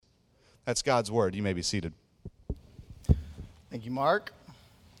That's God's word. You may be seated. Thank you, Mark.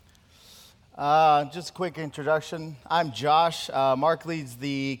 Just a quick introduction. I'm Josh. Mark leads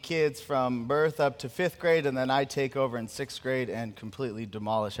the kids from birth up to 5th grade, and then I take over in 6th grade and completely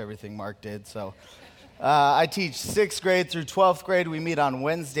demolish everything Mark did. So I teach 6th grade through 12th grade. We meet on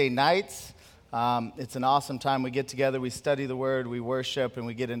Wednesday nights. It's an awesome time. We get together, we study the Word, we worship, and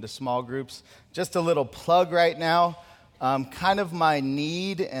we get into small groups. Just a little plug right now. Kind of my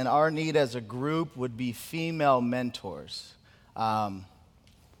need and our need as a group would be female mentors.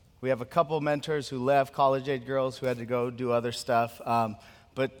 We have a couple mentors who left, college-age girls who had to go do other stuff.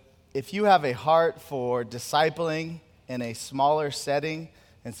 But if you have a heart for discipling in a smaller setting,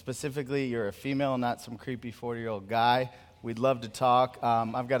 and specifically you're a female, not some creepy 40-year-old guy, we'd love to talk.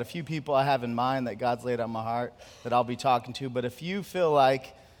 I've got a few people I have in mind that God's laid on my heart that I'll be talking to. But if you feel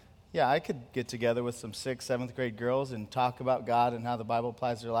like, yeah, I could get together with some 6th, 7th grade girls and talk about God and how the Bible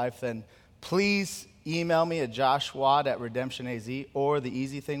applies to their life, then please email me at joshwad@redemptionaz, or the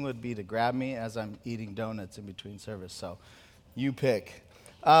easy thing would be to grab me as I'm eating donuts in between service. So you pick.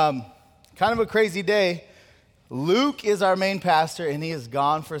 Kind of a crazy day. Luke is our main pastor, and he is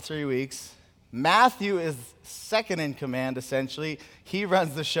gone for 3 weeks. Matthew is second in command, essentially. He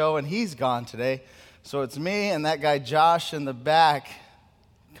runs the show, and he's gone today. So it's me and that guy Josh in the back,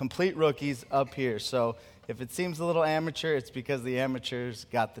 complete rookies up here. So if it seems a little amateur, it's because the amateurs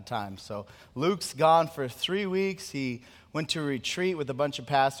got the time. So Luke's gone for 3 weeks. He went to a retreat with a bunch of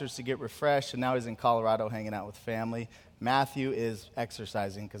pastors to get refreshed, and now he's in Colorado hanging out with family. Matthew is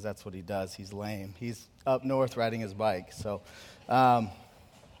exercising because that's what he does. He's lame. He's up north riding his bike. So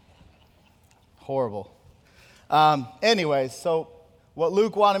horrible. Anyways, so what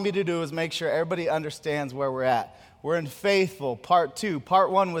Luke wanted me to do is make sure everybody understands where we're at. We're in Faithful, Part 2.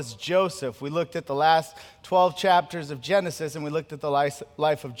 Part 1 was Joseph. We looked at the last 12 chapters of Genesis, and we looked at the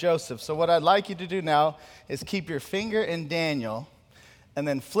life of Joseph. So what I'd like you to do now is keep your finger in Daniel, and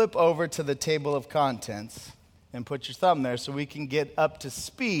then flip over to the table of contents, and put your thumb there so we can get up to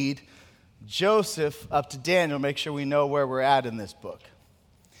speed, Joseph up to Daniel, make sure we know where we're at in this book.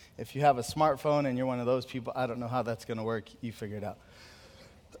 If you have a smartphone and you're one of those people, I don't know how that's going to work. You figure it out.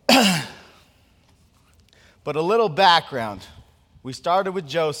 But a little background. We started with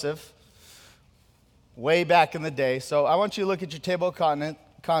Joseph way back in the day. So I want you to look at your table of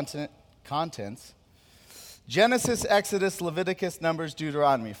contents. Genesis, Exodus, Leviticus, Numbers,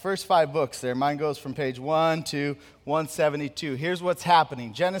 Deuteronomy. First 5 books there. Mine goes from page 1 to 172. Here's what's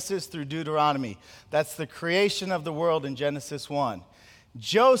happening. Genesis through Deuteronomy. That's the creation of the world in Genesis 1.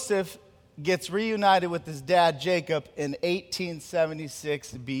 Joseph gets reunited with his dad, Jacob, in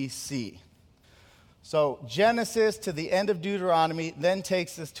 1876 BC. So Genesis to the end of Deuteronomy then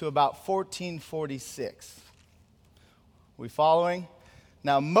takes us to about 1446. We following?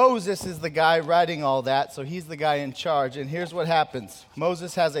 Now Moses is the guy writing all that, so he's the guy in charge. And here's what happens.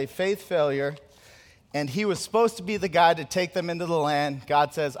 Moses has a faith failure, and he was supposed to be the guy to take them into the land.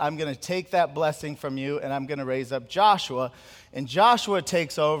 God says, I'm going to take that blessing from you, and I'm going to raise up Joshua. And Joshua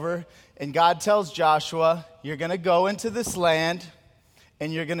takes over, and God tells Joshua, you're going to go into this land,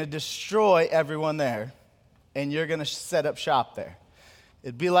 and you're going to destroy everyone there, and you're going to set up shop there.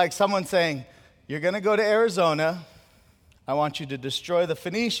 It'd be like someone saying, you're going to go to Arizona. I want you to destroy the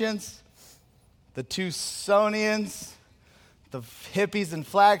Phoenicians, the Tucsonians, the hippies in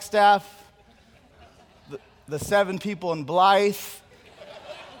Flagstaff, the 7 people in Blythe,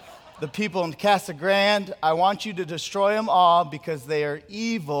 the people in Casa Grande. I want you to destroy them all because they are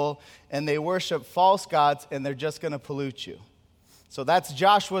evil and they worship false gods, and they're just going to pollute you. So that's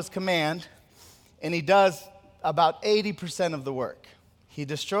Joshua's command, and he does about 80% of the work. He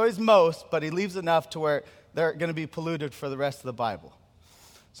destroys most, but he leaves enough to where they're going to be polluted for the rest of the Bible.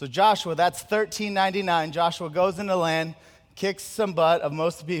 So Joshua, that's 1399. Joshua goes into the land, kicks some butt of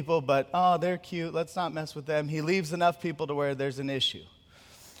most people, but, oh, they're cute. Let's not mess with them. He leaves enough people to where there's an issue.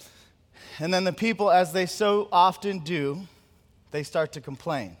 And then the people, as they so often do, they start to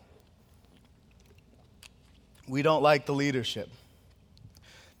complain. We don't like the leadership.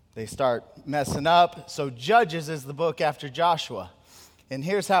 They start messing up. So Judges is the book after Joshua. And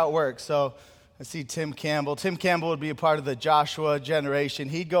here's how it works. So I see Tim Campbell. Tim Campbell would be a part of the Joshua generation.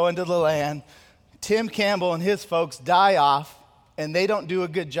 He'd go into the land. Tim Campbell and his folks die off, and they don't do a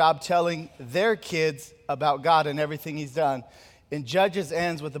good job telling their kids about God and everything he's done. And Judges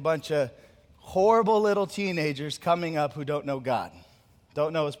ends with a bunch of horrible little teenagers coming up who don't know God,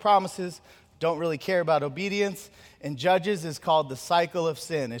 don't know his promises, don't really care about obedience. And Judges is called the cycle of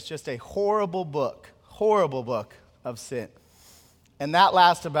sin. It's just a horrible book of sin. And that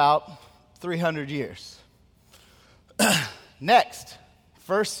lasts about 300 years. Next,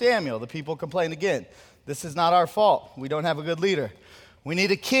 First Samuel, the people complain again. This is not our fault. We don't have a good leader. We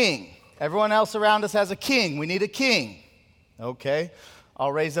need a king. Everyone else around us has a king. We need a king. Okay,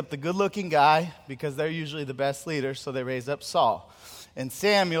 I'll raise up the good-looking guy because they're usually the best leaders, so they raise up Saul. And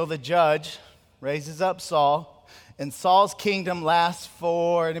Samuel, the judge, raises up Saul, and Saul's kingdom lasts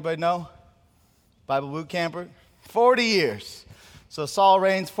for, anybody know? Bible boot camper? 40 years. So Saul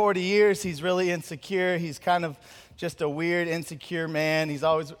reigns 40 years. He's really insecure. He's kind of just a weird, insecure man. He's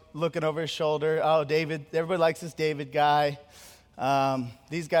always looking over his shoulder. Oh, David, everybody likes this David guy.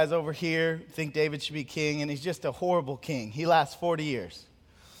 These guys over here think David should be king, and he's just a horrible king. He lasts 40 years.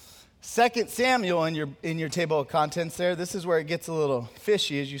 2 Samuel in your table of contents there, this is where it gets a little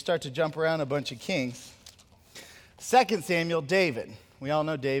fishy as you start to jump around a bunch of kings. 2 Samuel, David. We all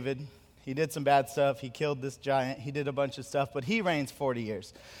know David. He did some bad stuff. He killed this giant. He did a bunch of stuff, but he reigns 40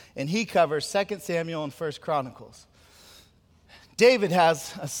 years. And he covers 2 Samuel and 1 Chronicles. David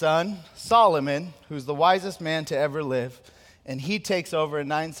has a son, Solomon, who's the wisest man to ever live, and he takes over in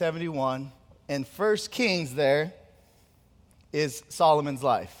 971. And 1 Kings there is Solomon's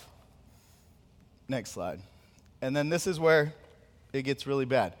life. Next slide. And then this is where it gets really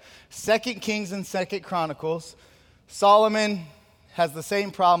bad. 2 Kings and 2 Chronicles, Solomon has the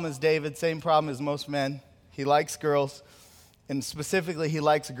same problem as David, same problem as most men. He likes girls, and specifically he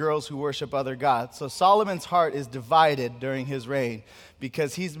likes girls who worship other gods. So Solomon's heart is divided during his reign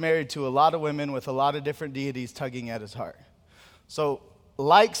because he's married to a lot of women with a lot of different deities tugging at his heart. So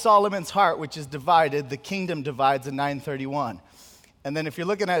like Solomon's heart, which is divided, the kingdom divides in 931. And then if you're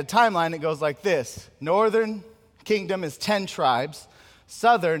looking at a timeline, it goes like this. Northern kingdom is 10 tribes.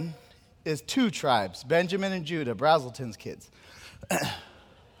 Southern is 2 tribes, Benjamin and Judah, Brazelton's kids.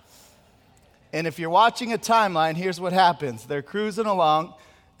 And if you're watching a timeline, here's what happens. They're cruising along,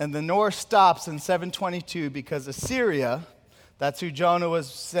 and the north stops in 722 because Assyria, that's who Jonah was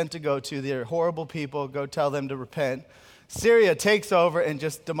sent to go to. They're horrible people. Go tell them to repent. Syria takes over and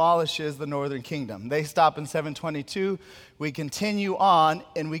just demolishes the northern kingdom. They stop in 722. We continue on,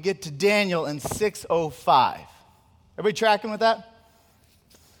 and we get to Daniel in 605. Everybody tracking with that?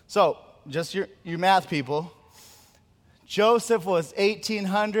 So, just your math people. Joseph was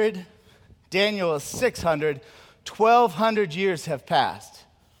 1800, Daniel was 600, 1,200 years have passed.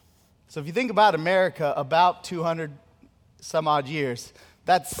 So if you think about America, about 200 some odd years,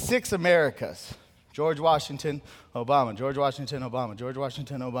 that's 6 Americas. George Washington, Obama, George Washington, Obama, George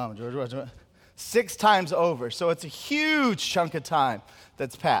Washington, Obama, George Washington, 6 times over. So it's a huge chunk of time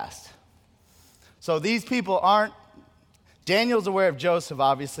that's passed. So these people aren't, Daniel's aware of Joseph,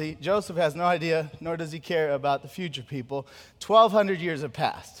 obviously. Joseph has no idea, nor does he care about the future people. 1,200 years have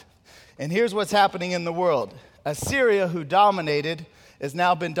passed. And here's what's happening in the world. Assyria, who dominated, has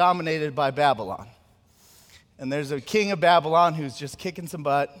now been dominated by Babylon. And there's a king of Babylon who's just kicking some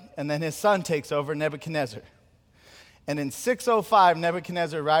butt, and then his son takes over, Nebuchadnezzar. And in 605,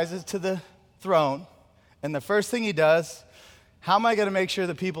 Nebuchadnezzar rises to the throne, and the first thing he does, how am I going to make sure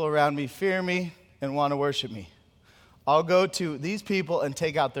the people around me fear me and want to worship me? I'll go to these people and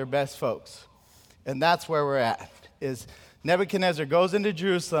take out their best folks. And that's where we're at, is Nebuchadnezzar goes into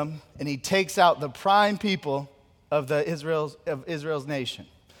Jerusalem, and he takes out the prime people of Israel's nation.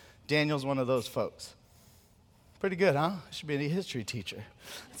 Daniel's one of those folks. Pretty good, huh? I should be a history teacher.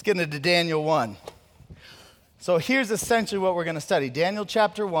 Let's get into Daniel 1. So here's essentially what we're going to study. Daniel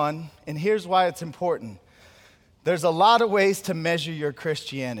chapter 1, and here's why it's important. There's a lot of ways to measure your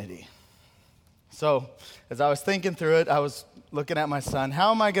Christianity. So as I was thinking through it, I was looking at my son.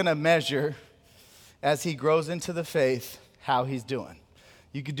 How am I going to measure, as he grows into the faith, how he's doing?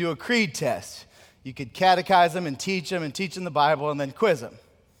 You could do a creed test. You could catechize him and teach him the Bible and then quiz him.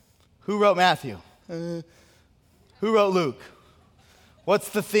 Who wrote Matthew? Who wrote Luke? What's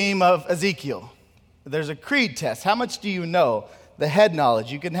the theme of Ezekiel? There's a creed test. How much do you know? The head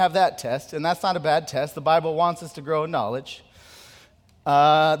knowledge. You can have that test, and that's not a bad test. The Bible wants us to grow in knowledge.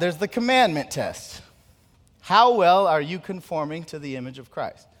 There's the commandment test. How well are you conforming to the image of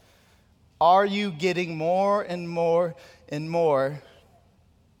Christ? Are you getting more and more and more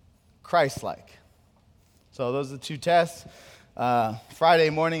Christ-like? So those are the 2 tests. Friday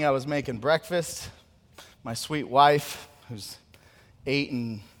morning, I was making breakfast. My sweet wife, who's 8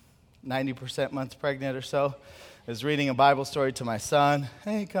 and 90% months pregnant or so, is reading a Bible story to my son.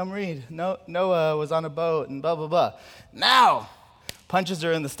 Hey, come read. Noah was on a boat and blah, blah, blah. Now, punches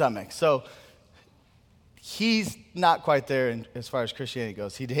her in the stomach. So he's not quite there as far as Christianity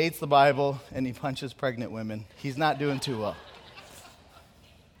goes. He hates the Bible, and he punches pregnant women. He's not doing too well.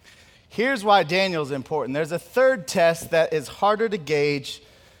 Here's why Daniel's important. There's a third test that is harder to gauge.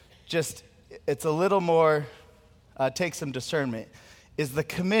 Just, it's a little more, takes some discernment. is the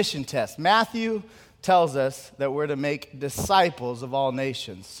commission test. Matthew tells us that we're to make disciples of all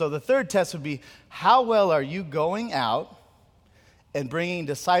nations. So the third test would be, how well are you going out and bringing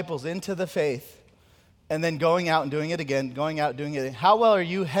disciples into the faith, and then going out and doing it again, going out, doing it again? How well are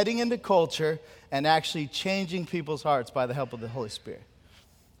you heading into culture and actually changing people's hearts by the help of the Holy Spirit?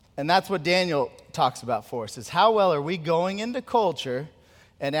 And that's what Daniel talks about for us, is how well are we going into culture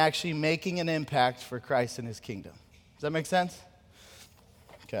and actually making an impact for Christ and his kingdom? Does that make sense?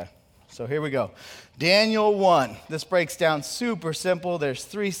 Okay, so here we go. Daniel 1. This breaks down super simple. There's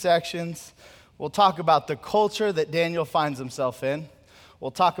 3 sections. We'll talk about the culture that Daniel finds himself in.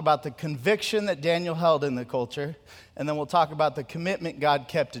 We'll talk about the conviction that Daniel held in the culture. And then we'll talk about the commitment God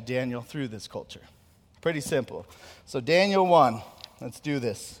kept to Daniel through this culture. Pretty simple. So Daniel 1. Let's do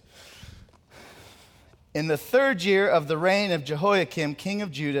this. In the 3rd year of the reign of Jehoiakim, king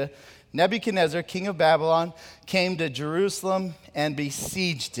of Judah, Nebuchadnezzar, king of Babylon, came to Jerusalem and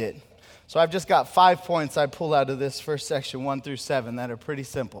besieged it. So I've just got 5 points I pull out of this first section, 1 through 7, that are pretty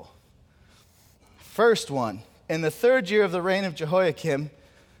simple. First one, in the 3rd year of the reign of Jehoiakim,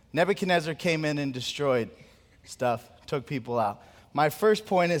 Nebuchadnezzar came in and destroyed stuff, took people out. My first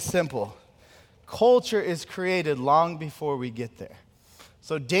point is simple. Culture is created long before we get there.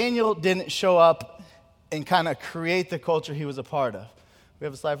 So Daniel didn't show up and kind of create the culture he was a part of. We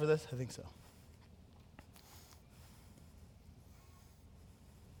have a slide for this? I think so.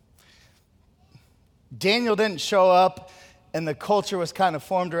 Daniel didn't show up and the culture was kind of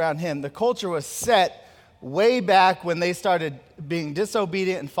formed around him. The culture was set way back when they started being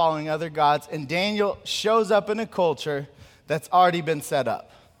disobedient and following other gods, and Daniel shows up in a culture that's already been set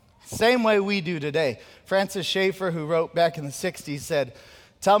up. Same way we do today. Francis Schaeffer, who wrote back in the 60s, said,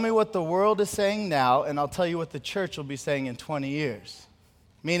 "Tell me what the world is saying now, and I'll tell you what the church will be saying in 20 years.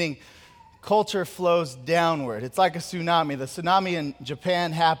 Meaning, culture flows downward. It's like a tsunami. The tsunami in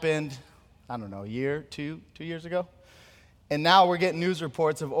Japan happened, a year, two years ago. And now we're getting news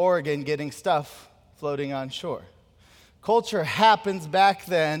reports of Oregon getting stuff floating on shore. Culture happens back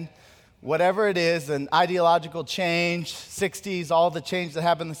then, whatever it is, an ideological change, 60s, all the change that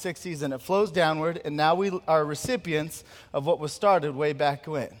happened in the 60s, and it flows downward, and now we are recipients of what was started way back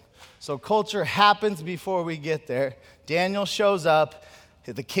when. So culture happens before we get there. Daniel shows up,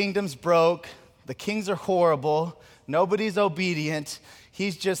 the kingdom's broke, the kings are horrible, nobody's obedient.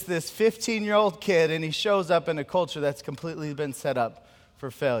 He's just this 15-year-old kid, and he shows up in a culture that's completely been set up for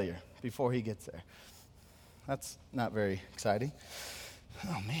failure before he gets there. That's not very exciting.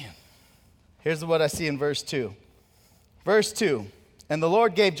 Oh, man. Here's what I see in verse 2. Verse 2, and the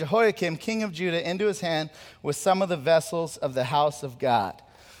Lord gave Jehoiakim, king of Judah, into his hand with some of the vessels of the house of God.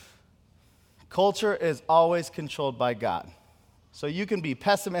 Culture is always controlled by God. So you can be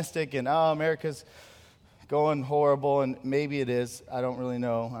pessimistic and, America's going horrible, and maybe it is. I don't really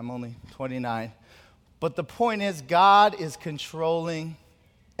know. I'm only 29. But the point is, God is controlling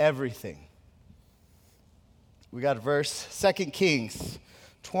everything. We got a verse, 2 Kings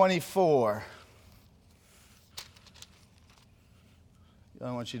 24.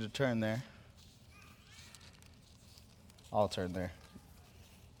 I want you to turn there. I'll turn there.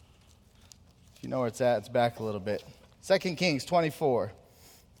 If you know where it's at, it's back a little bit. 2 Kings 24.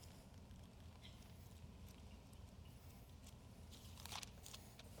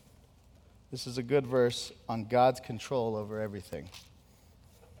 This is a good verse on God's control over everything.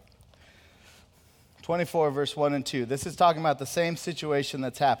 24, verse 1 and 2. This is talking about the same situation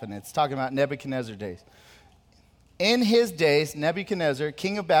that's happened. It's talking about Nebuchadnezzar's days. In his days, Nebuchadnezzar,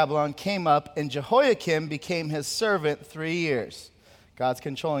 king of Babylon, came up, and Jehoiakim became his servant 3 years. God's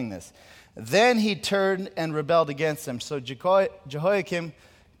controlling this. Then he turned and rebelled against him. So Jehoiakim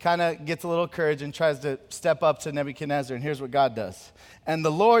kind of gets a little courage and tries to step up to Nebuchadnezzar, and here's what God does. And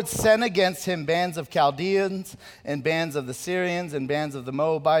the Lord sent against him bands of Chaldeans and bands of the Syrians and bands of the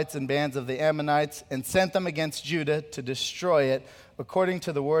Moabites and bands of the Ammonites, and sent them against Judah to destroy it, according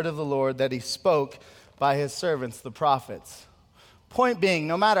to the word of the Lord that he spoke by his servants, the prophets. Point being,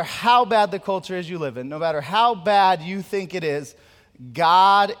 no matter how bad the culture is you live in, no matter how bad you think it is,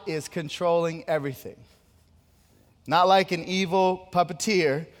 God is controlling everything. Not like an evil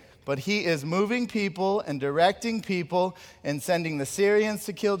puppeteer, but he is moving people and directing people and sending the Syrians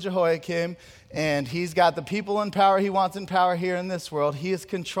to kill Jehoiakim, and he's got the people in power he wants in power here in this world. He is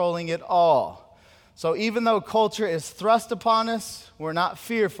controlling it all. So even though culture is thrust upon us, we're not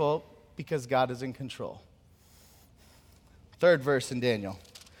fearful because God is in control. Third verse in Daniel.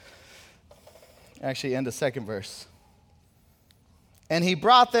 Actually, end of second verse. And he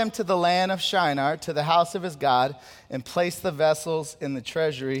brought them to the land of Shinar, to the house of his God, and placed the vessels in the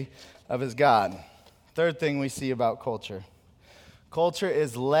treasury of his God. Third thing we see about culture. Culture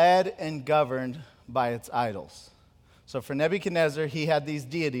is led and governed by its idols. So for Nebuchadnezzar, he had these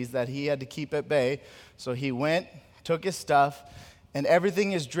deities that he had to keep at bay. So he went, took his stuff, and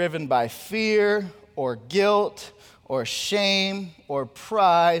everything is driven by fear or guilt or shame or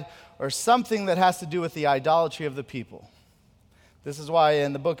pride or something that has to do with the idolatry of the people. This is why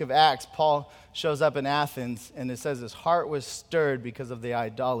in the book of Acts, Paul shows up in Athens, and it says his heart was stirred because of the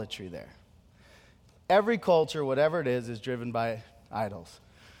idolatry there. Every culture, whatever it is driven by idols.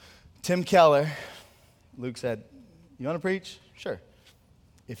 Tim Keller, Luke said, "You want to preach? Sure.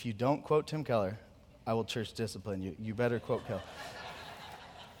 If you don't quote Tim Keller, I will church discipline you. You better quote Keller."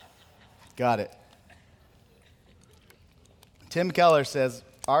 Got it. Tim Keller says,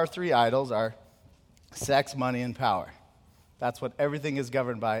 our three idols are sex, money, and power. That's what everything is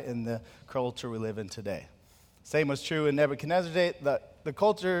governed by in the culture we live in today. Same was true in Nebuchadnezzar's day. The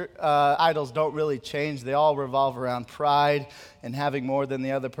culture idols don't really change. They all revolve around pride and having more than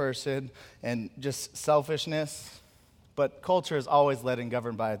the other person and just selfishness. But culture is always led and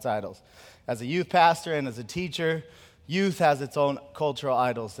governed by its idols. As a youth pastor and as a teacher, youth has its own cultural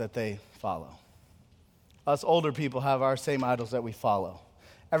idols that they follow. Us older people have our same idols that we follow.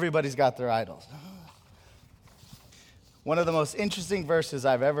 Everybody's got their idols. One of the most interesting verses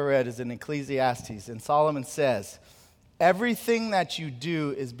I've ever read is in Ecclesiastes, and Solomon says, "Everything that you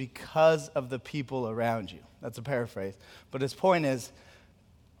do is because of the people around you." That's a paraphrase. But his point is,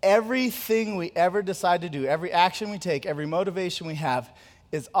 everything we ever decide to do, every action we take, every motivation we have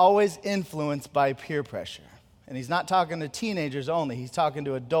is always influenced by peer pressure. And he's not talking to teenagers only. He's talking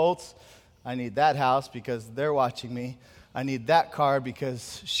to adults. I need that house because they're watching me. I need that car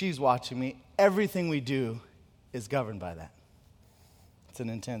because she's watching me. Everything we do is governed by that. It's an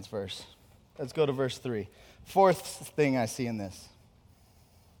intense verse. Let's go to verse 3. Fourth thing I see in this.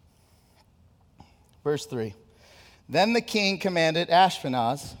 Verse 3. Then the king commanded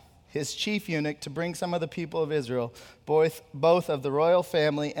Ashpenaz, his chief eunuch, to bring some of the people of Israel, both of the royal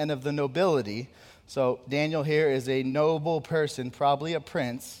family and of the nobility. So Daniel here is a noble person, probably a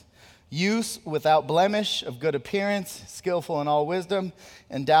prince. Youths without blemish, of good appearance, skillful in all wisdom,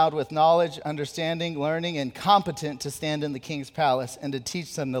 endowed with knowledge, understanding, learning, and competent to stand in the king's palace and to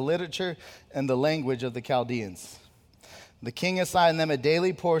teach them the literature and the language of the Chaldeans. The king assigned them a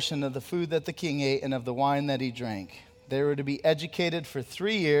daily portion of the food that the king ate and of the wine that he drank. They were to be educated for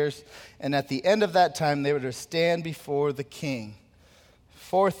 3 years, and at the end of that time, they were to stand before the king.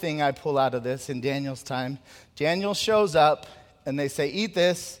 Fourth thing I pull out of this in Daniel's time, Daniel shows up, and they say, eat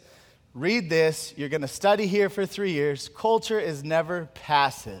this, read this, you're going to study here for 3 years. Culture is never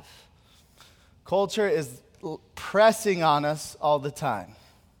passive. Culture is pressing on us all the time.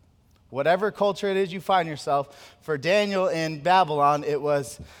 Whatever culture it is you find yourself, for Daniel in Babylon, it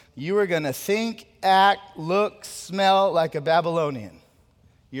was you were going to think, act, look, smell like a Babylonian.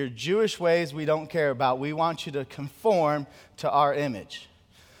 Your Jewish ways we don't care about. We want you to conform to our image.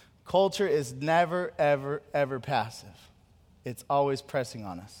 Culture is never, ever, ever passive. It's always pressing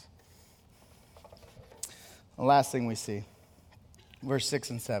on us. The last thing we see, verse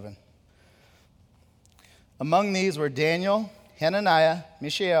 6 and 7. Among these were Daniel, Hananiah,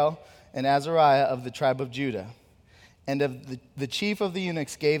 Mishael, and Azariah of the tribe of Judah. And of the chief of the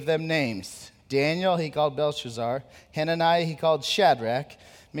eunuchs gave them names. Daniel he called Belshazzar, Hananiah he called Shadrach,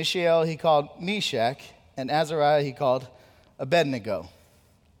 Mishael he called Meshach, and Azariah he called Abednego.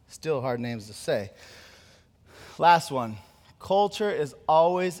 Still hard names to say. Last one. Culture is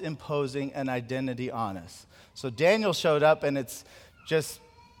always imposing an identity on us. So Daniel showed up and it's just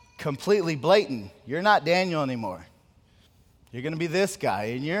completely blatant. You're not Daniel anymore. You're going to be this guy.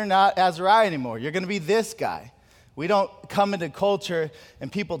 And you're not Azariah anymore. You're going to be this guy. We don't come into culture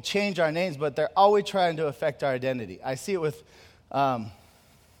and people change our names, but they're always trying to affect our identity. I see it with, Aubrey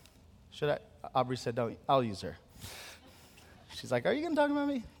said, don't, I'll use her. She's like, are you going to talk about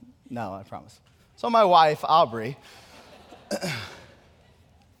me? No, I promise. So my wife, Aubrey,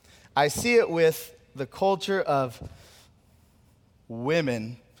 I see it with the culture of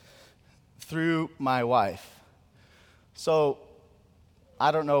women through my wife. So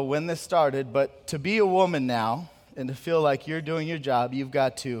I don't know when this started, but to be a woman now and to feel like you're doing your job, you've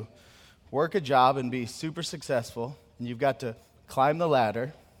got to work a job and be super successful, and you've got to climb the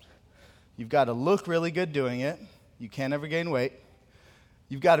ladder. You've got to look really good doing it. You can't ever gain weight.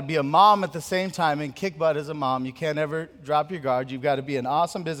 You've got to be a mom at the same time and kick butt as a mom. You can't ever drop your guard. You've got to be an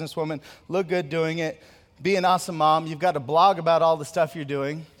awesome businesswoman, look good doing it, be an awesome mom. You've got to blog about all the stuff you're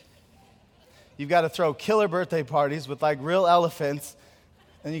doing. You've got to throw killer birthday parties with like real elephants,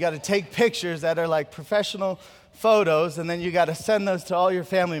 and you got to take pictures that are like professional photos, and then you got to send those to all your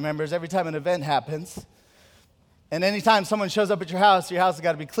family members every time an event happens. And anytime someone shows up at your house has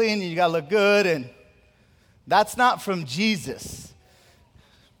got to be clean, and you got to look good, and that's not from Jesus.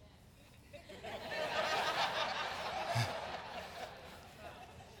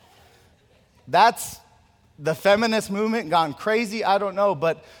 That's the feminist movement gone crazy, I don't know,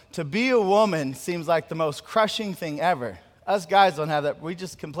 but to be a woman seems like the most crushing thing ever. Us guys don't have that. We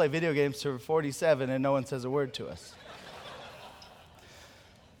just can play video games till we're 47 and no one says a word to us.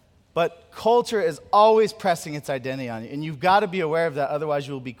 But culture is always pressing its identity on you, and you've got to be aware of that, otherwise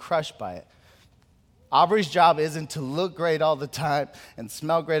you will be crushed by it. Aubrey's job isn't to look great all the time and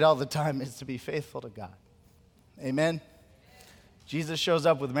smell great all the time, it's to be faithful to God. Amen? Jesus shows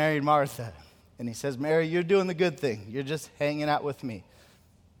up with Mary and Martha, and he says, Mary, you're doing the good thing. You're just hanging out with me.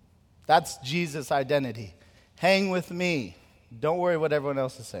 That's Jesus' identity. Hang with me. Don't worry what everyone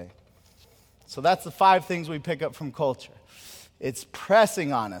else is saying. So that's the 5 things we pick up from culture. It's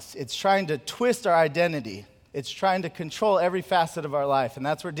pressing on us. It's trying to twist our identity. It's trying to control every facet of our life. And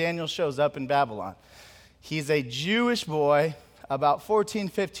that's where Daniel shows up in Babylon. He's a Jewish boy, about 14,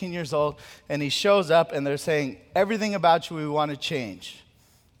 15 years old, and he shows up and they're saying, everything about you we want to change.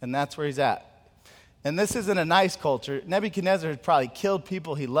 And that's where he's at. And this isn't a nice culture. Nebuchadnezzar had probably killed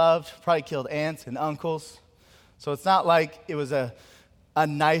people he loved, probably killed aunts and uncles. So it's not like it was a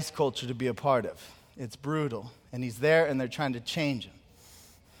nice culture to be a part of. It's brutal. And he's there, and they're trying to change him.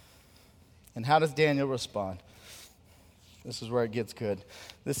 And how does Daniel respond? This is where it gets good.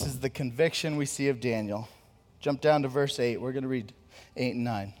 This is the conviction we see of Daniel. Jump down to verse 8. We're going to read 8 and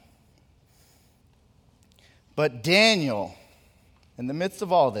 9. But Daniel, in the midst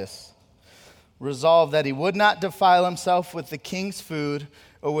of all this, resolved that he would not defile himself with the king's food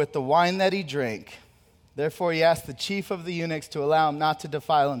or with the wine that he drank. Therefore he asked the chief of the eunuchs to allow him not to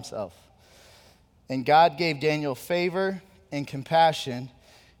defile himself. And God gave Daniel favor and compassion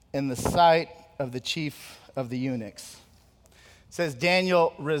in the sight of the chief of the eunuchs. It says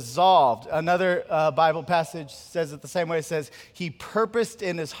Daniel resolved. Another Bible passage says it the same way. It says he purposed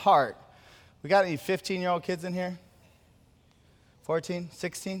in his heart. We got any 15-year-old kids in here? 14?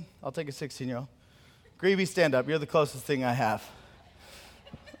 16? I'll take a 16-year-old. Greeby, stand up. You're the closest thing I have.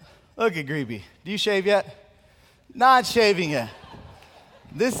 Look at Greeby. Do you shave yet? Not shaving yet.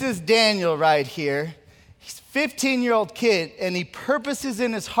 This is Daniel right here. He's a 15-year-old kid, and he purposes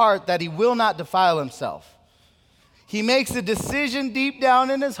in his heart that he will not defile himself. He makes a decision deep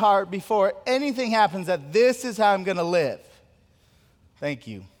down in his heart before anything happens that this is how I'm going to live. Thank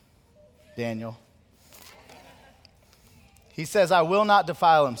you, Daniel. He says, I will not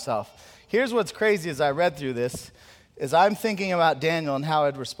defile himself. Here's what's crazy as I read through this, is I'm thinking about Daniel and how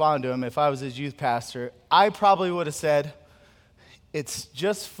I'd respond to him if I was his youth pastor. I probably would have said, it's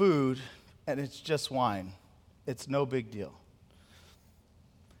just food and it's just wine. It's no big deal.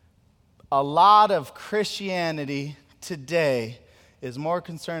 A lot of Christianity today is more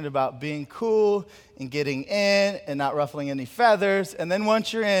concerned about being cool and getting in and not ruffling any feathers. And then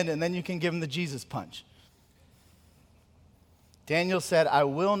once you're in, and then you can give them the Jesus punch. Daniel said, I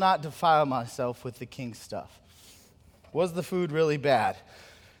will not defile myself with the king's stuff. Was the food really bad?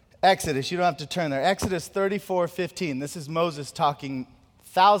 Exodus, you don't have to turn there. Exodus 34:15. This is Moses talking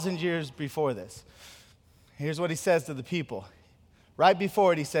 1,000 years before this. Here's what he says to the people. Right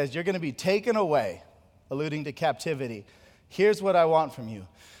before it, he says, you're going to be taken away, alluding to captivity. Here's what I want from you.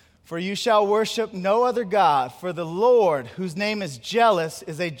 For you shall worship no other God, for the Lord, whose name is jealous,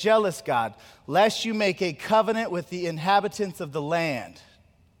 is a jealous God, lest you make a covenant with the inhabitants of the land.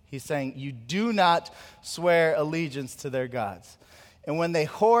 He's saying, you do not swear allegiance to their gods. And when they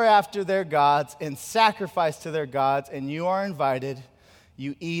whore after their gods and sacrifice to their gods, and you are invited,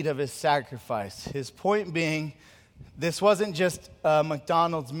 you eat of his sacrifice. His point being, this wasn't just a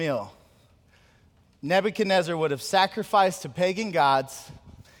McDonald's meal. Nebuchadnezzar would have sacrificed to pagan gods.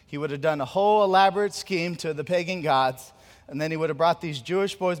 He would have done a whole elaborate scheme to the pagan gods, and then he would have brought these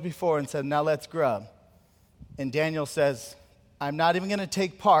Jewish boys before and said, now let's grub. And Daniel says, I'm not even going to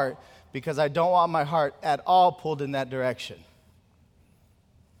take part because I don't want my heart at all pulled in that direction.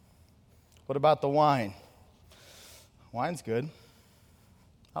 What about the wine? Wine's good.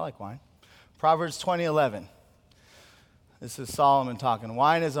 I like wine. Proverbs 20:11. This is Solomon talking.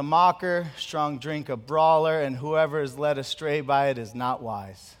 Wine is a mocker, strong drink a brawler, and whoever is led astray by it is not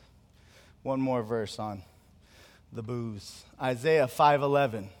wise. One more verse on the booze. Isaiah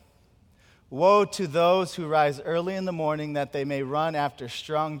 5:11. Woe to those who rise early in the morning that they may run after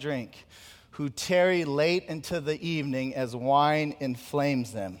strong drink, who tarry late into the evening as wine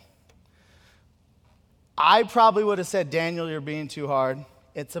inflames them. I probably would have said, Daniel, you're being too hard.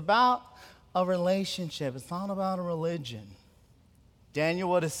 It's about a relationship. It's not about a religion. Daniel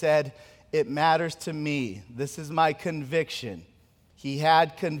would have said, It matters to me. This is my conviction. He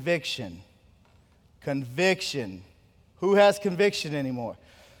had conviction. Conviction. Who has conviction anymore?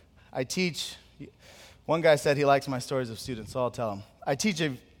 I teach, one guy said he likes my stories of students, so I'll tell him. I teach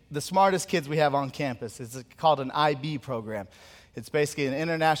the smartest kids we have on campus. It's called an IB program. It's basically an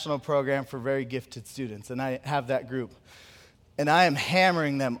international program for very gifted students, and I have that group. And I am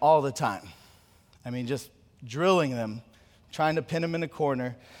hammering them all the time. I mean, just drilling them, trying to pin them in a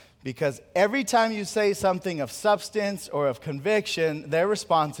corner, because every time you say something of substance or of conviction, their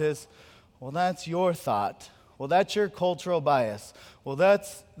response is, well, that's your thought. Well, that's your cultural bias. Well,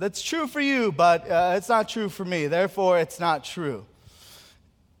 that's true for you, but it's not true for me. Therefore, it's not true.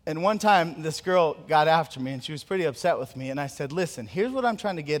 And one time, this girl got after me, and she was pretty upset with me. And I said, listen, here's what I'm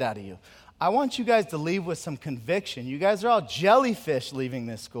trying to get out of you. I want you guys to leave with some conviction. You guys are all jellyfish leaving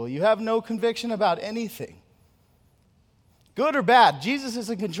this school. You have no conviction about anything. Good or bad, Jesus is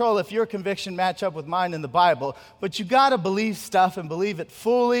in control if your conviction match up with mine in the Bible. But you got to believe stuff and believe it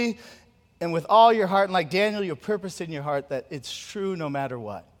fully and with all your heart. And like Daniel, you purpose in your heart that it's true no matter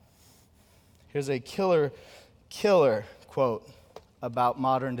what. Here's a killer quote about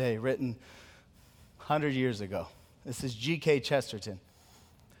modern day, written 100 years ago. This is G.K. Chesterton.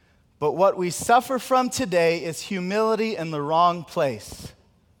 But what we suffer from today is humility in the wrong place.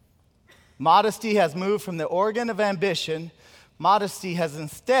 Modesty has moved from the organ of ambition. Modesty has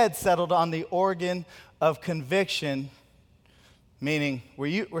instead settled on the organ of conviction, meaning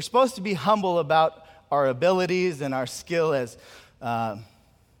we're supposed to be humble about our abilities and our skill as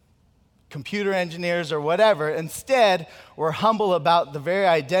computer engineers or whatever. Instead, we're humble about the very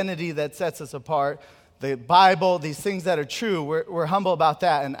identity that sets us apart. The Bible, these things that are true, we're humble about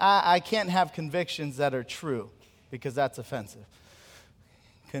that. And I can't have convictions that are true because that's offensive.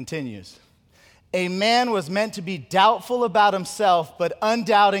 Continues. A man was meant to be doubtful about himself, but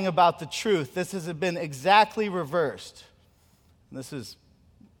undoubting about the truth. This has been exactly reversed. This is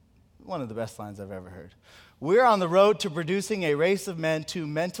one of the best lines I've ever heard. We're on the road to producing a race of men too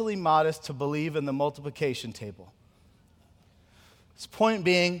mentally modest to believe in the multiplication table. His point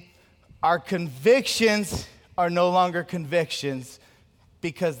being, our convictions are no longer convictions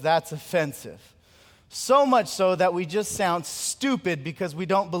because that's offensive. So much so that we just sound stupid because we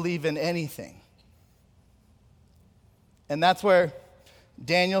don't believe in anything. And that's where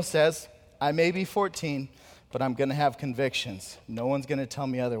Daniel says, I may be 14, but I'm going to have convictions. No one's going to tell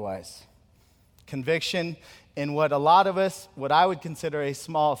me otherwise. Conviction in what I would consider a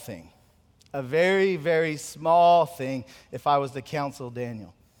small thing. A very, very small thing if I was to counsel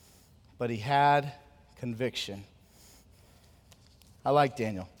Daniel. But he had conviction. I like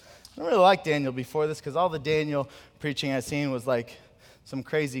Daniel. I don't really like Daniel before this because all the Daniel preaching I've seen was like some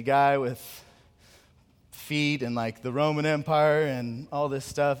crazy guy with feet and like the Roman Empire and all this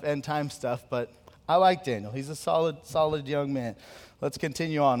stuff, end time stuff. But I like Daniel. He's a solid young man. Let's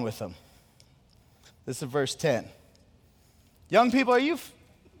continue on with him. This is verse 10. Young people, are you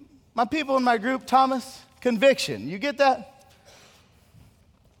my people in my group, Thomas? Conviction. You get that?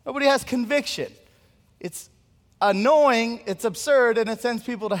 Nobody has conviction. It's annoying, it's absurd, and it sends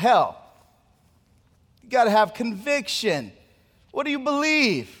people to hell. You got to have conviction. What do you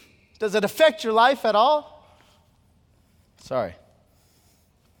believe? Does it affect your life at all? Sorry.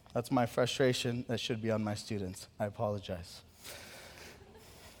 That's my frustration that should be on my students. I apologize.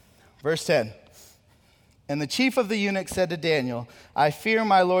 Verse 10. And the chief of the eunuchs said to Daniel, I fear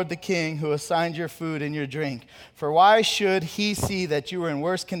my lord the king who assigned your food and your drink. For why should he see that you are in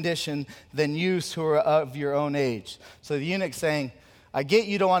worse condition than youths who are of your own age? So the eunuch's saying, I get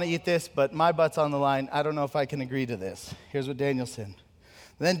you don't want to eat this, but my butt's on the line. I don't know if I can agree to this. Here's what Daniel said.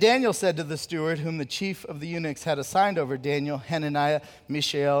 Then Daniel said to the steward, whom the chief of the eunuchs had assigned over Daniel, Hananiah,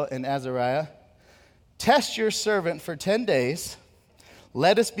 Mishael, and Azariah, test your servant for 10 days.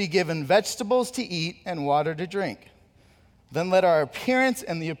 Let us be given vegetables to eat and water to drink. Then let our appearance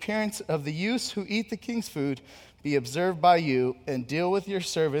and the appearance of the youths who eat the king's food be observed by you, and deal with your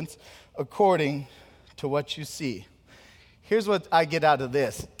servants according to what you see. Here's what I get out of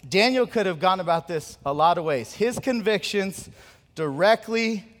this. Daniel could have gone about this a lot of ways. His convictions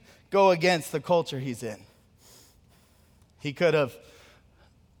directly go against the culture he's in. He could have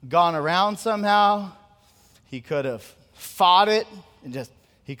gone around somehow. He could have fought it.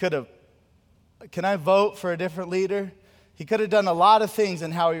 He could have, can I vote for a different leader? He could have done a lot of things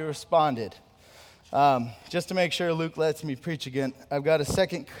in how he responded. Just to make sure Luke lets me preach again, I've got a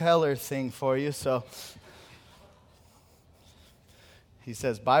second Keller thing for you. So he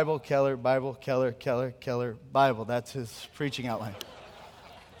says Bible, Keller, Bible, Keller, Keller, Keller, Bible. That's his preaching outline.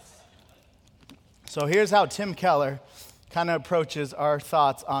 So here's how Tim Keller kind of approaches our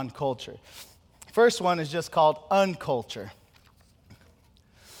thoughts on culture. First one is just called unculture.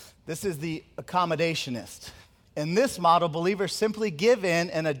 This is the accommodationist. In this model, believers simply give in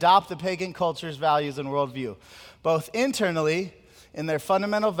and adopt the pagan culture's values and worldview, both internally in their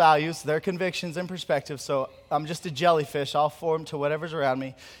fundamental values, their convictions and perspectives. So I'm just a jellyfish, I'll form to whatever's around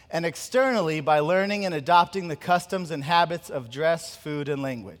me. And externally by learning and adopting the customs and habits of dress, food, and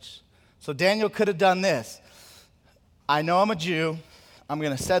language. So Daniel could have done this. I know I'm a Jew. I'm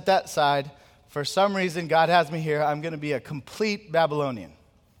going to set that aside. For some reason, God has me here. I'm going to be a complete Babylonian.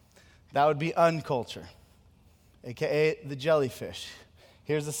 That would be unculture, a.k.a. the jellyfish.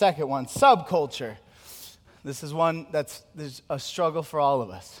 Here's the second one, subculture. This is one there's a struggle for all of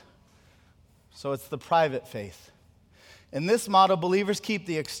us. So it's the private faith. In this model, believers keep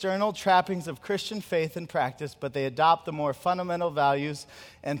the external trappings of Christian faith and practice, but they adopt the more fundamental values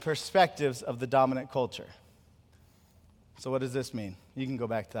and perspectives of the dominant culture. So what does this mean? You can go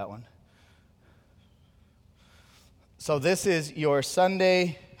back to that one. So this is your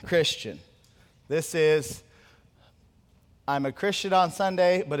Sunday Christian. This is, I'm a Christian on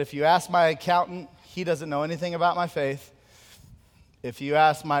Sunday, but if you ask my accountant, he doesn't know anything about my faith. If you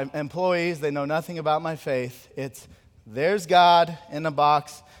ask my employees, they know nothing about my faith. It's, there's God in a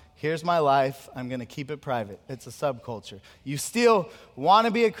box. Here's my life. I'm going to keep it private. It's a subculture. You still want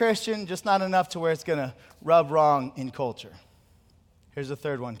to be a Christian, just not enough to where it's going to rub wrong in culture. Here's the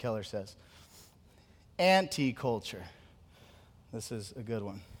third one, Keller says. Anti-culture. This is a good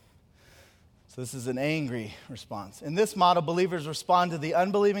one. So this is an angry response. In this model, believers respond to the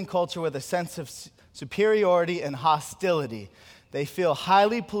unbelieving culture with a sense of superiority and hostility. They feel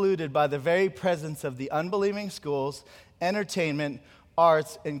highly polluted by the very presence of the unbelieving schools, entertainment,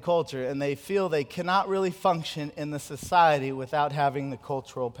 arts, and culture, and they feel they cannot really function in the society without having the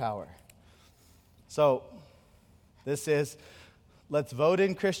cultural power. So this is, let's vote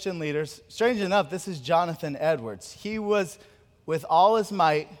in Christian leaders. Strange enough, this is Jonathan Edwards. He was, with all his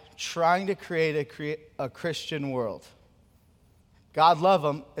might, trying to create a Christian world. God love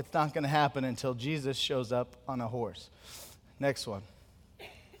him, it's not going to happen until Jesus shows up on a horse. Next one.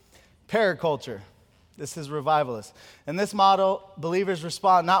 Paraculture. This is revivalist. In this model, believers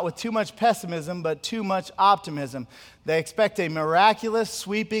respond not with too much pessimism, but too much optimism. They expect a miraculous,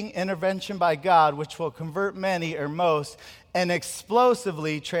 sweeping intervention by God, which will convert many or most and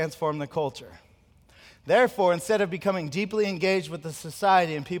explosively transform the culture. Therefore, instead of becoming deeply engaged with the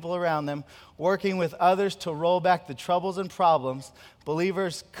society and people around them, working with others to roll back the troubles and problems,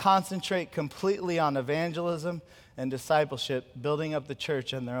 believers concentrate completely on evangelism and discipleship, building up the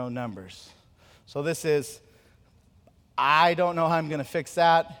church in their own numbers. So this is, I don't know how I'm going to fix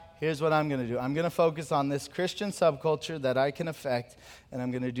that. Here's what I'm going to do. I'm going to focus on this Christian subculture that I can affect, and I'm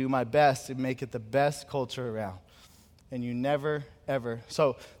going to do my best to make it the best culture around. And you never, ever.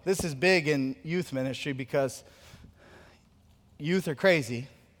 So this is big in youth ministry because youth are crazy.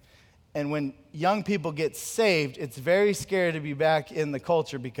 And when young people get saved, it's very scary to be back in the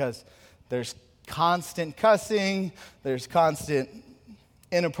culture because there's constant cussing, there's constant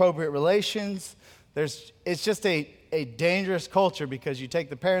inappropriate relations. It's just a dangerous culture because you take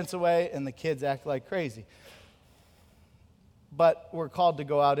the parents away and the kids act like crazy. But we're called to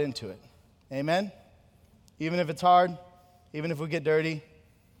go out into it. Amen? Even if it's hard, even if we get dirty,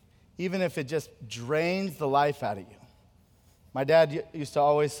 even if it just drains the life out of you. My dad used to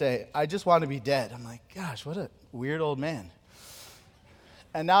always say, I just want to be dead. I'm like, gosh, what a weird old man.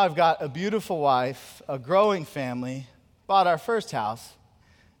 And now I've got a beautiful wife, a growing family, bought our first house,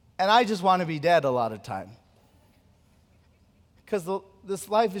 and I just want to be dead a lot of time. Because this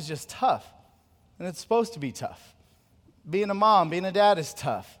life is just tough, and it's supposed to be tough. Being a mom, being a dad is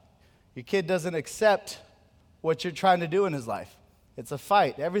tough. Your kid doesn't accept what you're trying to do in his life. It's a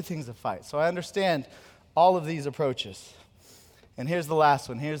fight. Everything's a fight. So I understand all of these approaches. And here's the last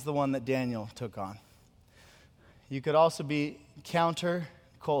one. Here's the one that Daniel took on. You could also be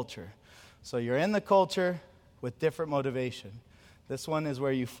counter-culture. So you're in the culture with different motivation. This one is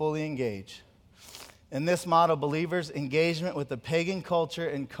where you fully engage. In this model, believers' engagement with the pagan culture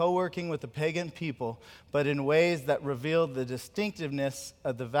and co-working with the pagan people, but in ways that reveal the distinctiveness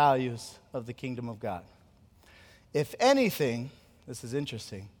of the values of the kingdom of God. If anything, this is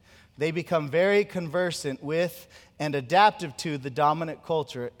interesting, they become very conversant with and adaptive to the dominant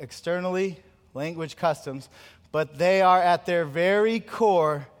culture, externally, language, customs, but they are at their very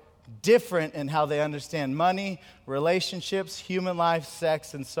core different in how they understand money, relationships, human life,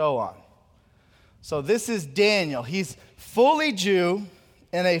 sex, and so on. So this is Daniel. He's fully Jew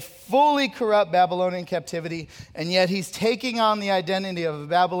in a fully corrupt Babylonian captivity, and yet he's taking on the identity of a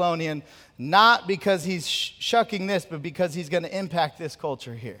Babylonian, not because he's shucking this, but because he's going to impact this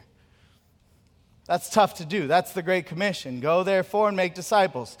culture here. That's tough to do. That's the Great Commission. Go therefore and make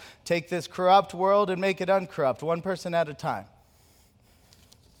disciples. Take this corrupt world and make it uncorrupt, one person at a time.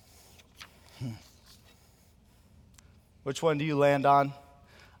 Which one do you land on?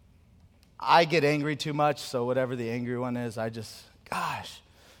 I get angry too much, so whatever the angry one is, I just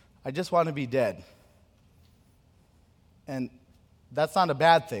want to be dead. And that's not a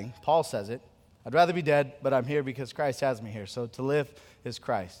bad thing. Paul says it. I'd rather be dead, but I'm here because Christ has me here. So to live is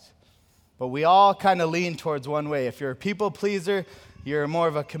Christ. But we all kind of lean towards one way. If you're a people pleaser, you're more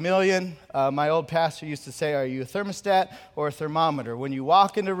of a chameleon. My old pastor used to say, are you a thermostat or a thermometer? When you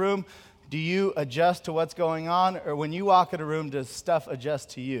walk into a room, do you adjust to what's going on? Or when you walk in a room, does stuff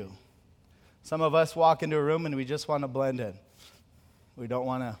adjust to you? Some of us walk into a room and we just want to blend in. We don't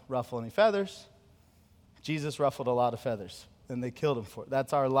want to ruffle any feathers. Jesus ruffled a lot of feathers, and they killed him for it.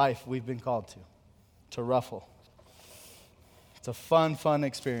 That's our life we've been called to ruffle. It's a fun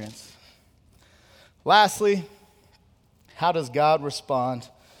experience. Lastly, how does God respond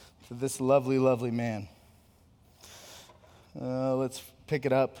to this lovely, lovely man? Let's pick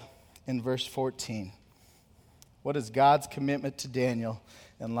it up in verse 14. What is God's commitment to Daniel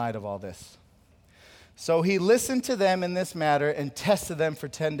in light of all this? So he listened to them in this matter and tested them for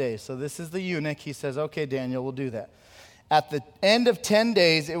 10 days. So this is the eunuch. He says, okay, Daniel, we'll do that. At the end of 10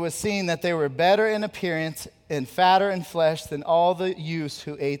 days, it was seen that they were better in appearance and fatter in flesh than all the youths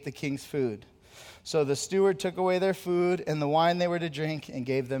who ate the king's food. So the steward took away their food and the wine they were to drink and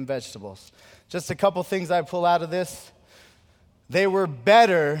gave them vegetables. Just a couple things I pull out of this. They were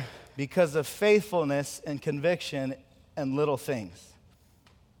better because of faithfulness and conviction and little things.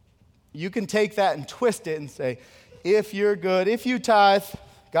 You can take that and twist it and say, if you're good, if you tithe,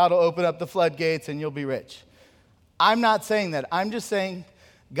 God will open up the floodgates and you'll be rich. I'm not saying that. I'm just saying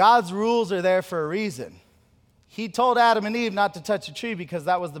God's rules are there for a reason. He told Adam and Eve not to touch a tree because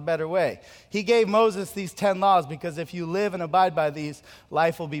that was the better way. He gave Moses these 10 laws because if you live and abide by these,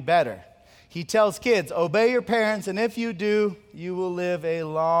 life will be better. He tells kids, obey your parents, and if you do, you will live a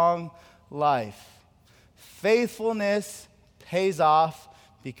long life. Faithfulness pays off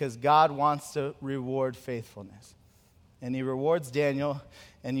because God wants to reward faithfulness. And he rewards Daniel,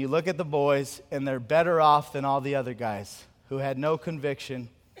 and you look at the boys, and they're better off than all the other guys who had no conviction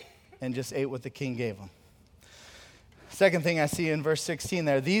and just ate what the king gave them. Second thing I see in verse 16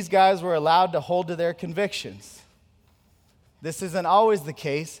 there, these guys were allowed to hold to their convictions. This isn't always the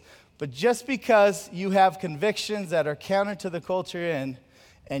case, but just because you have convictions that are counter to the culture you're in,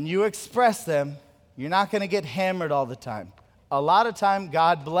 and you express them, you're not going to get hammered all the time. A lot of time,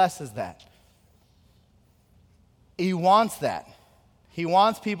 God blesses that. He wants that. He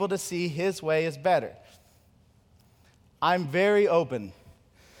wants people to see his way is better. I'm very open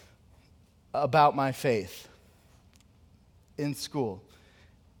about my faith in school.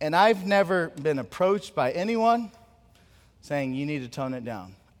 And I've never been approached by anyone saying, you need to tone it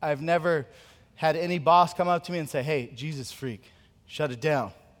down. I've never had any boss come up to me and say, hey, Jesus freak, shut it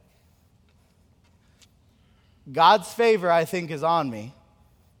down. God's favor, I think, is on me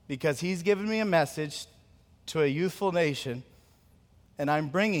because he's given me a message to a youthful nation, and I'm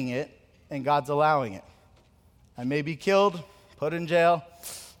bringing it, and God's allowing it. I may be killed, put in jail.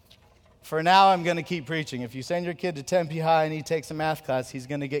 For now, I'm going to keep preaching. If you send your kid to Tempe High and he takes a math class, he's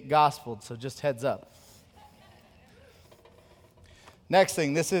going to get gospeled, so just heads up. Next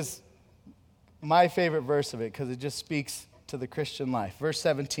thing, this is my favorite verse of it because it just speaks to the Christian life. Verse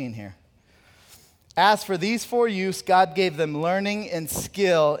 17 here. As for these 4 youths, God gave them learning and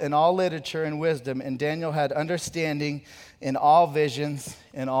skill in all literature and wisdom, and Daniel had understanding in all visions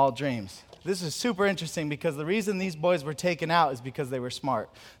and all dreams. This is super interesting because the reason these boys were taken out is because they were smart.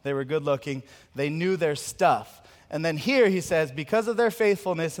 They were good looking. They knew their stuff. And then here he says, because of their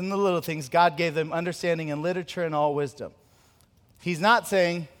faithfulness in the little things, God gave them understanding in literature and all wisdom. He's not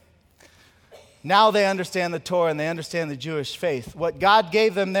saying, now they understand the Torah and they understand the Jewish faith. What God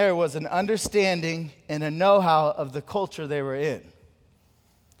gave them there was an understanding and a know-how of the culture they were in.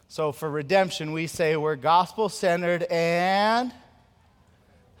 So for redemption, we say we're gospel-centered and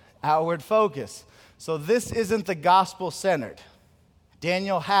outward focus. So this isn't the gospel-centered.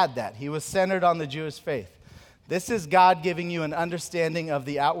 Daniel had that. He was centered on the Jewish faith. This is God giving you an understanding of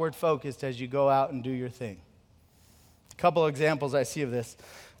the outward focus as you go out and do your thing. A couple examples I see of this.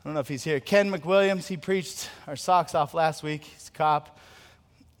 I don't know if he's here. Ken McWilliams, he preached our socks off last week. He's a cop.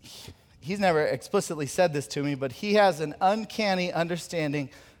 He's never explicitly said this to me, but he has an uncanny understanding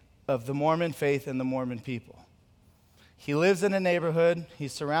of the Mormon faith and the Mormon people. He lives in a neighborhood.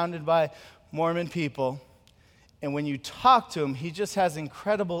 He's surrounded by Mormon people. And when you talk to him, he just has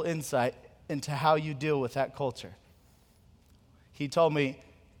incredible insight into how you deal with that culture. He told me,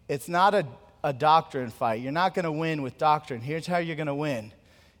 it's not a doctrine fight. You're not going to win with doctrine. Here's how you're going to win,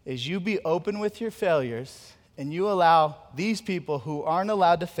 is you be open with your failures, and you allow these people who aren't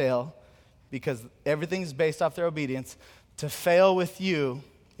allowed to fail, because everything's based off their obedience, to fail with you,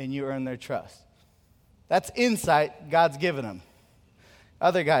 and you earn their trust. That's insight God's given them.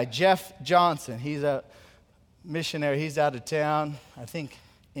 Other guy, Jeff Johnson, he's a missionary. He's out of town, I think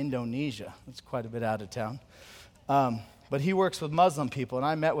Indonesia. That's quite a bit out of town. But he works with Muslim people, and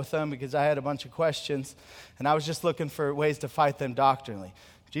I met with them because I had a bunch of questions, and I was just looking for ways to fight them doctrinally.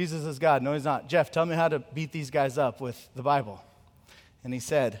 Jesus is God. No, he's not. Jeff, tell me how to beat these guys up with the Bible. And he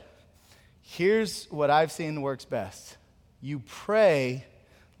said, here's what I've seen works best. You pray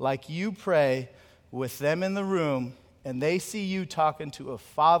like you pray with them in the room, and they see you talking to a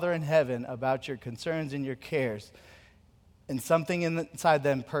Father in heaven about your concerns and your cares, and something inside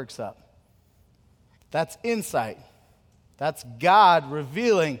them perks up. That's insight. That's God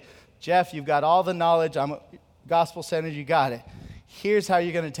revealing, Jeff, you've got all the knowledge. I'm gospel-centered, you got it. Here's how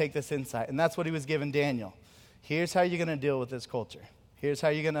you're going to take this insight. And that's what he was giving Daniel. Here's how you're going to deal with this culture. Here's how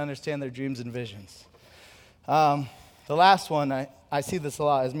you're going to understand their dreams and visions. The last one, I see this a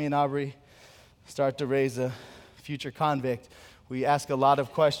lot as me and Aubrey start to raise a future convict. We ask a lot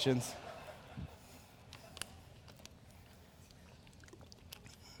of questions.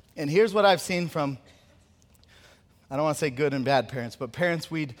 And here's what I've seen from, I don't want to say good and bad parents, but parents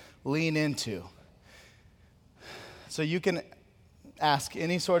we'd lean into. So you can ask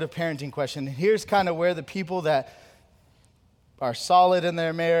any sort of parenting question. And here's kind of where the people that are solid in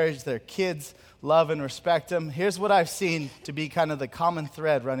their marriage, their kids love and respect them. Here's what I've seen to be kind of the common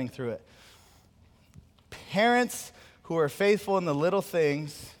thread running through it. Parents who are faithful in the little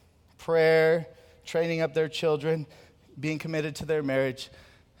things, prayer, training up their children, being committed to their marriage,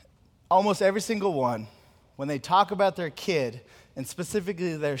 almost every single one, when they talk about their kid, and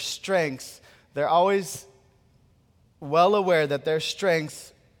specifically their strengths, they're always well aware that their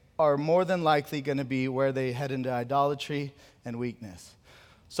strengths are more than likely going to be where they head into idolatry and weakness.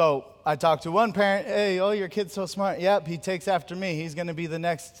 So I talked to one parent, hey, oh, your kid's so smart. Yep, he takes after me. He's going to be the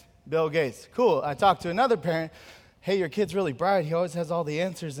next Bill Gates. Cool. I talked to another parent, hey, your kid's really bright. He always has all the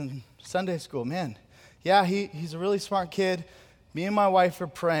answers in Sunday school. Man, yeah, he's a really smart kid. Me and my wife are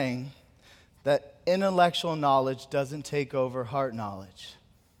praying that intellectual knowledge doesn't take over heart knowledge.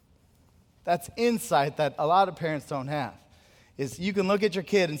 That's insight that a lot of parents don't have. Is you can look at your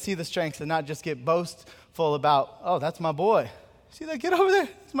kid and see the strengths and not just get boastful about, oh, that's my boy. See that kid over there?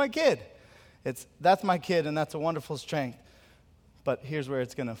 It's my kid. That's my kid, and that's a wonderful strength. But here's where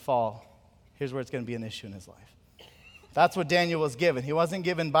it's going to fall. Here's where it's going to be an issue in his life. That's what Daniel was given. He wasn't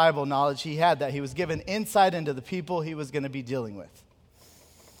given Bible knowledge. He had that. He was given insight into the people he was going to be dealing with.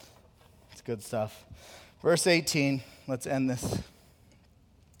 It's good stuff. Verse 18, let's end this.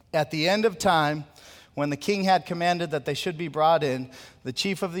 At the end of time, when the king had commanded that they should be brought in, the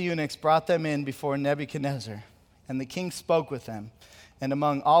chief of the eunuchs brought them in before Nebuchadnezzar. And the king spoke with them. And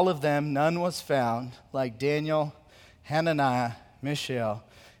among all of them, none was found like Daniel, Hananiah, Mishael,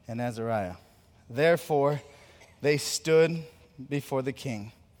 and Azariah. Therefore, they stood before the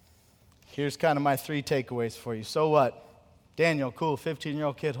king. Here's kind of my 3 takeaways for you. So what? Daniel, cool,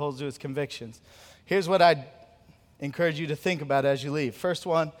 15-year-old kid holds to his convictions. Here's what I'd encourage you to think about as you leave. First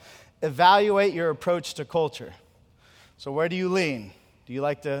one, evaluate your approach to culture. So where do you lean? Do you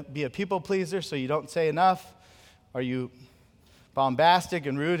like to be a people pleaser so you don't say enough? Are you bombastic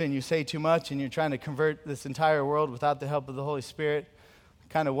and rude and you say too much and you're trying to convert this entire world without the help of the Holy Spirit?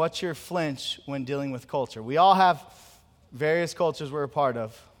 Kind of what's your flinch when dealing with culture? We all have various cultures we're a part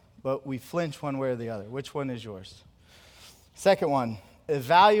of, but we flinch one way or the other. Which one is yours? Second one,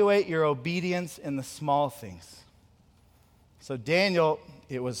 evaluate your obedience in the small things. So Daniel,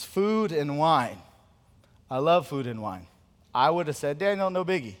 it was food and wine. I love food and wine. I would have said, Daniel, no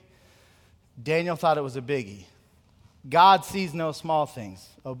biggie. Daniel thought it was a biggie. God sees no small things.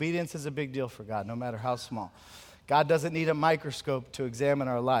 Obedience is a big deal for God, no matter how small. God doesn't need a microscope to examine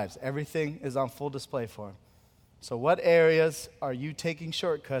our lives. Everything is on full display for him. So what areas are you taking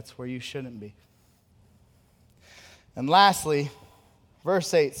shortcuts where you shouldn't be? And lastly,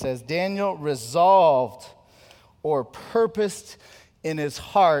 verse 8 says, Daniel resolved or purposed in his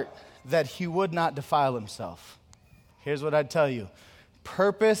heart that he would not defile himself. Here's what I'd tell you.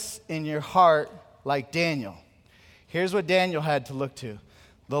 Purpose in your heart like Daniel. Here's what Daniel had to look to.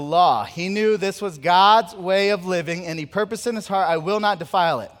 The law. He knew this was God's way of living, and he purposed in his heart, I will not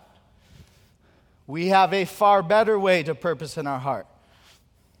defile it. We have a far better way to purpose in our heart.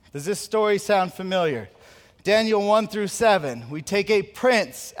 Does this story sound familiar? Daniel 1 through 7, we take a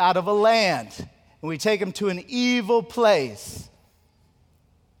prince out of a land and we take him to an evil place.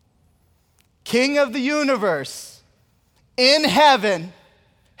 King of the universe, in heaven,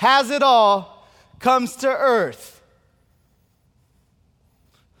 has it all, comes to earth.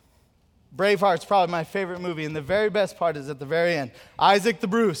 Braveheart's probably my favorite movie, and the very best part is at the very end. Isaac the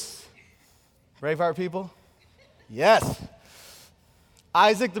Bruce. Braveheart people? Yes.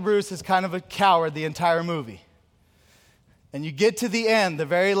 Isaac the Bruce is kind of a coward the entire movie. And you get to the end, the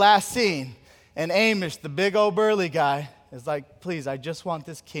very last scene, and Amish, the big old burly guy, is like, please, I just want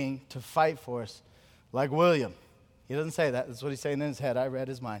this king to fight for us like William. He doesn't say that. That's what he's saying in his head. I read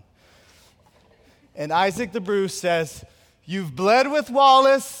his mind. And Isaac the Bruce says, you've bled with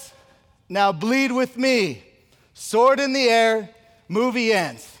Wallace, now bleed with me. Sword in the air, movie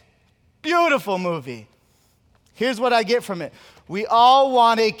ends. Beautiful movie. Here's what I get from it. We all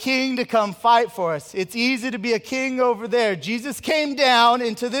want a king to come fight for us. It's easy to be a king over there. Jesus came down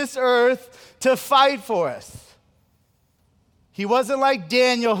into this earth to fight for us. He wasn't like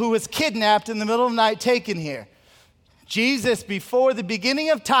Daniel, who was kidnapped in the middle of the night, taken here. Jesus, before the beginning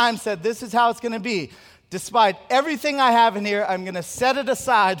of time, said, this is how it's going to be. Despite everything I have in here, I'm going to set it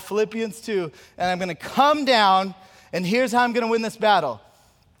aside, Philippians 2, and I'm going to come down, and here's how I'm going to win this battle.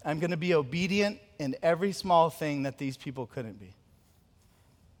 I'm going to be obedient in every small thing that these people couldn't be.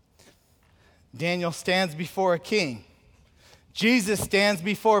 Daniel stands before a king. Jesus stands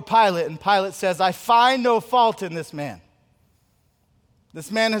before Pilate, and Pilate says, I find no fault in this man. This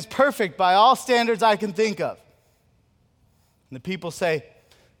man is perfect by all standards I can think of. And the people say,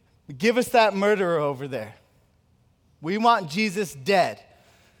 give us that murderer over there. We want Jesus dead.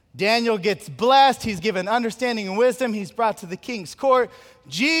 Daniel gets blessed. He's given understanding and wisdom. He's brought to the king's court.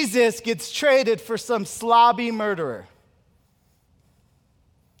 Jesus gets traded for some slobby murderer.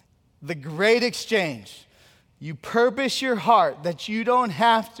 The great exchange. You purpose your heart that you don't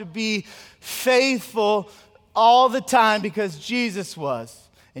have to be faithful all the time because Jesus was.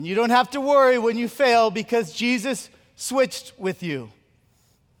 And you don't have to worry when you fail because Jesus switched with you.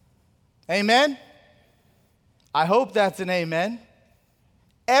 Amen? I hope that's an amen.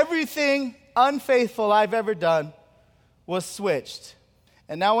 Everything unfaithful I've ever done was switched.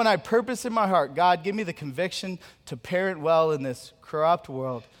 And now when I purpose in my heart, God, give me the conviction to parent well in this corrupt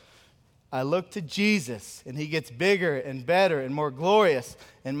world, I look to Jesus, and he gets bigger and better and more glorious,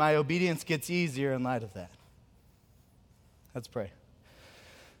 and my obedience gets easier in light of that. Let's pray.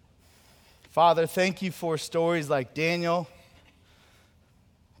 Father, thank you for stories like Daniel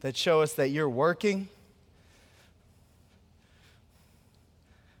that show us that you're working,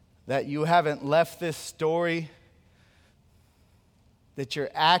 that you haven't left this story, that you're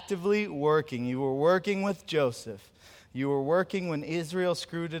actively working. You were working with Joseph. You were working when Israel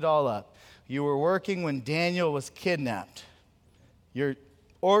screwed it all up. You were working when Daniel was kidnapped. You're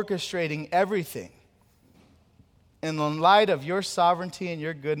orchestrating everything. And in light of your sovereignty and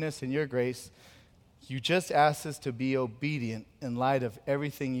your goodness and your grace, you just ask us to be obedient in light of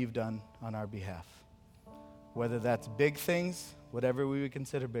everything you've done on our behalf. Whether that's big things, whatever we would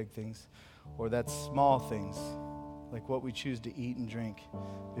consider big things, or that's small things, like what we choose to eat and drink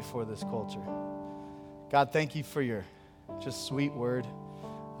before this culture. God, thank you for your just sweet word.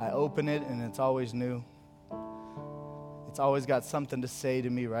 I open it and it's always new. It's always got something to say to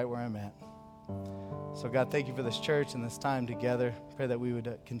me right where I'm at. So God, thank you for this church and this time together. Pray that we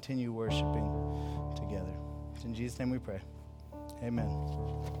would continue worshiping together. It's in Jesus' name we pray. Amen.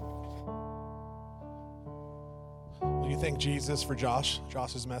 Will you thank Jesus for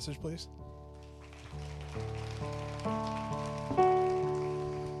Josh's message, please?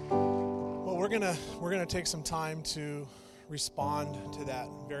 Well, we're gonna take some time to respond to that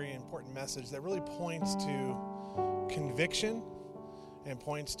very important message that really points to conviction and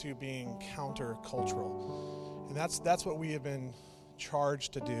points to being countercultural. And that's what we have been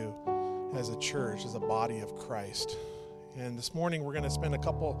charged to do as a church, as a body of Christ. And this morning we're going to spend a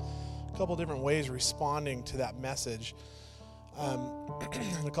couple different ways responding to that message.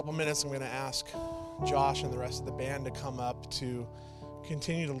 In a couple minutes I'm going to ask Josh and the rest of the band to come up to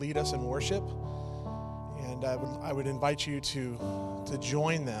continue to lead us in worship. And I would invite you to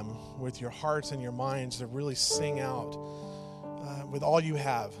join them with your hearts and your minds to really sing out with all you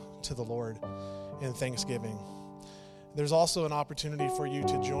have to the Lord in thanksgiving. There's also an opportunity for you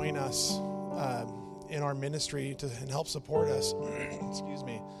to join us in our ministry and help support us,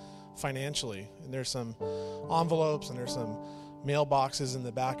 financially. And there's some envelopes and there's some mailboxes in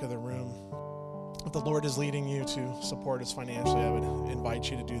the back of the room. If the Lord is leading you to support us financially, I would invite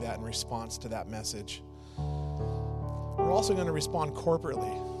you to do that in response to that message. We're also going to respond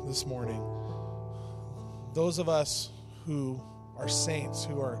corporately this morning. those of us who are saints,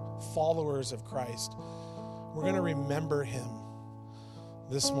 who are followers of Christ, we're going to remember him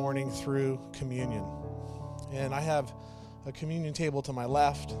this morning through communion. And I have a communion table to my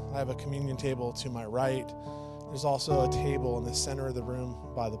left. I have a communion table to my right. There's also a table in the center of the room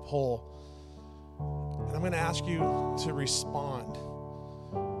by the pole. And I'm going to ask you to respond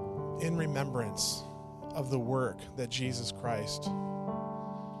in remembrance of the work that Jesus Christ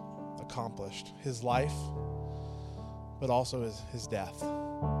accomplished, his life, but also his death.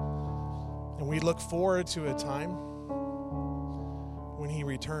 And we look forward to a time when he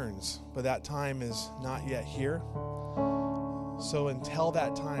returns, but that time is not yet here. So until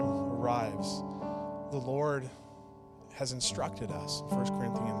that time arrives, the Lord has instructed us, 1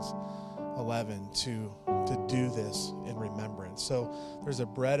 Corinthians 11, to do this in remembrance. So there's a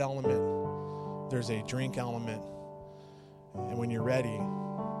bread element, there's a drink element, and when you're ready,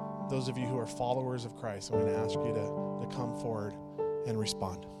 those of you who are followers of Christ, I'm going to ask you to come forward and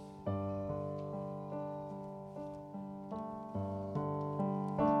respond.